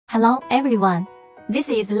Hello everyone, this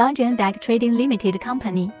is Longzhen Deck Trading Limited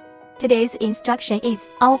Company. Today's instruction is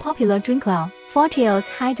our popular drinkware, 40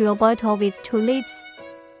 hydro bottle with 2 lids.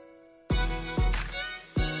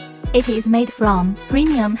 It is made from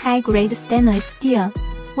premium high-grade stainless steel,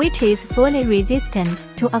 which is fully resistant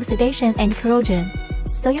to oxidation and corrosion,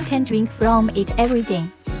 so you can drink from it every day.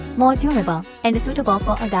 More durable and suitable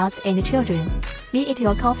for adults and children. Be it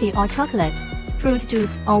your coffee or chocolate, fruit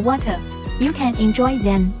juice or water, you can enjoy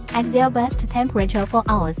them at their best temperature for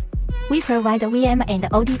hours. We provide VM and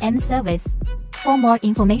ODM service. For more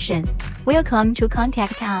information, welcome to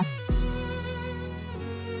contact us.